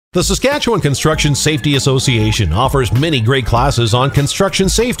The Saskatchewan Construction Safety Association offers many great classes on construction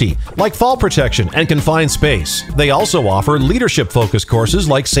safety, like fall protection and confined space. They also offer leadership-focused courses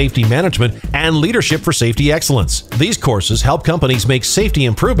like safety management and leadership for safety excellence. These courses help companies make safety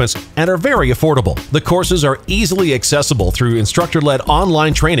improvements and are very affordable. The courses are easily accessible through Instructor Led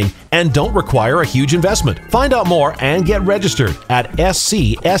Online Training and don't require a huge investment. Find out more and get registered at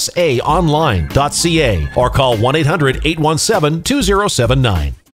scsaonline.ca or call 1-800-817-2079.